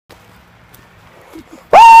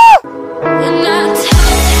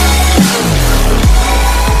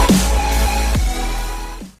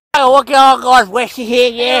what going on, guys? Westy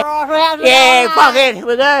here, yeah. Yeah, fucking,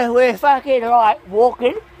 we're fucking like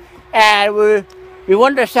walking, and we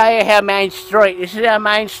wanted to show you our main street. This is our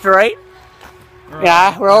main street. Right.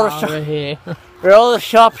 Yeah, where all the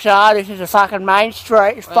shops are. This is the fucking main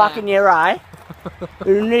street. It's fucking here, eh?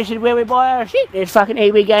 And this is where we buy our shit. There's fucking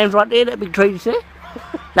EB Games right there. That big tree is there.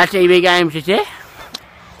 That's EB Games is there.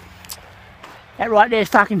 That right there's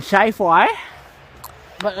fucking Safeway.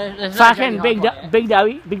 But there's fucking no big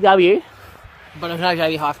W. But there's no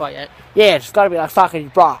JB Hi-Fi yet. Yeah, it's got to be like fucking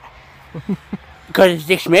bright. Because it's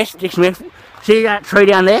Dick Smith. Dick Smith. See that tree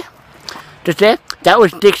down there? Just there? That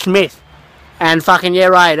was Dick Smith. And fucking, yeah,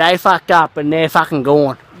 right, they fucked up and they're fucking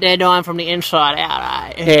gone. They're dying from the inside out,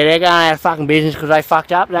 eh? Yeah, they're going out of fucking business because they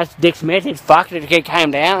fucked up. That's Dick Smith. It's fucked. It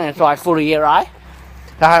came down and it's like full of year, eh?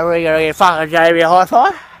 So we're going to get fucking JB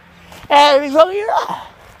Hi-Fi. And we fucking year, right?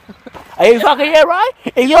 Are you fucking yeah, right?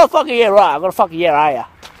 If you're fucking yeah, right, I'm gonna fucking yeah, are you?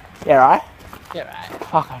 Yeah, right? Yeah, right.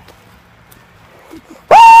 Fucking.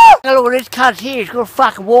 Look at this cunt here, he's got a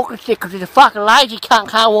fucking walking stick because he's a fucking lazy cunt,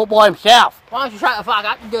 can't walk by himself. Why don't you shut the fuck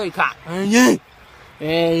up, you dirty cunt? Yeah.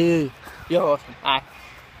 Yeah, yeah. You're awesome, eh?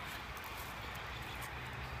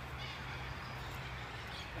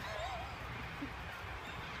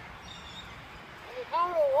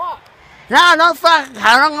 No, not fucking,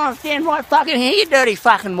 I'm gonna stand right fucking here, you dirty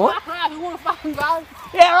fucking boy. Fuck around, you wanna fucking go?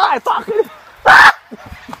 Yeah, right, fucking.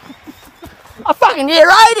 I fucking yeah,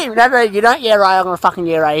 right him. No, you don't yeah, right, I'm gonna fucking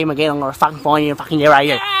yeah, right him again. I'm gonna fucking find you and fucking yeah, right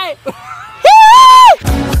you.